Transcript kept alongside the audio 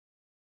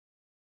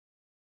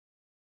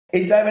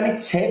Is there any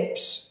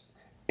tips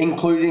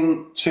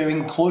to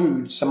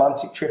include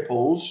semantic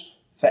triples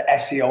for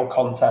SEO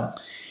content?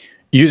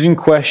 Using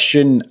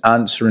question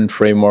answering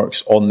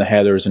frameworks on the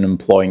headers and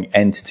employing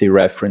entity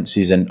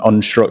references and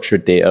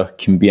unstructured data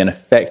can be an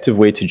effective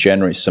way to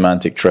generate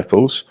semantic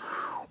triples.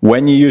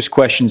 When you use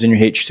questions in your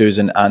H2s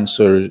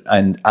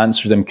and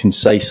answer them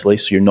concisely,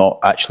 so you're not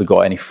actually got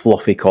any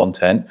fluffy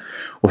content,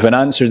 with an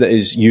answer that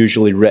is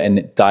usually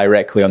written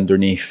directly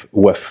underneath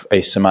with a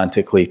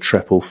semantically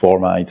triple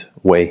formatted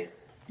way.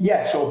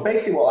 Yeah, so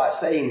basically what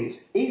that's saying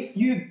is if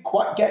you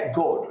quite get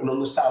good and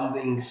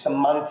understanding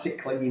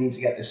semantically, you need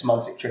to get the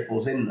semantic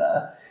triples in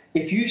there.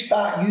 If you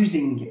start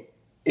using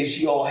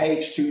is your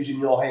H2s and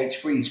your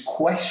H3s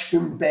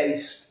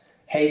question-based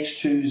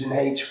H2s and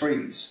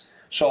H3s,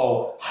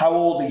 so how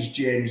old is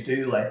James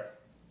Dooley?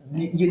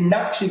 You're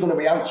naturally going to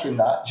be answering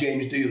that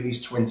James Dooley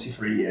is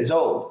 23 years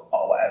old,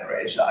 or whatever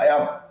age that I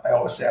am. I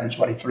always say I'm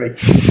 23.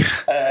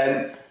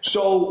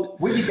 So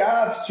with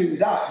regards to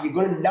that, you're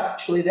going to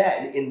naturally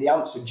then, in the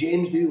answer,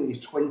 James Dooley is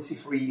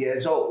 23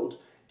 years old.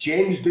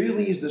 James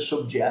Dooley is the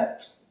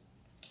subject,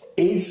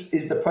 is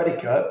the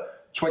predicate,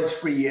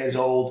 23 years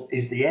old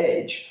is the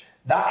age.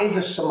 That is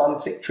a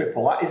semantic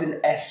triple. That is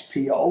an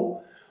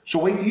SPO.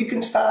 So if you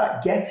can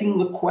start getting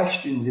the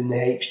questions in the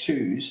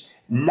H2s,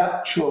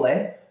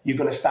 naturally, you're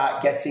going to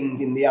start getting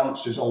in the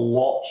answers a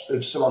lot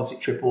of semantic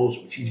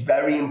triples, which is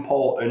very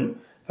important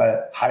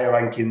for higher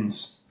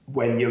rankings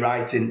when you're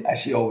writing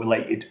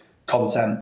SEO-related content.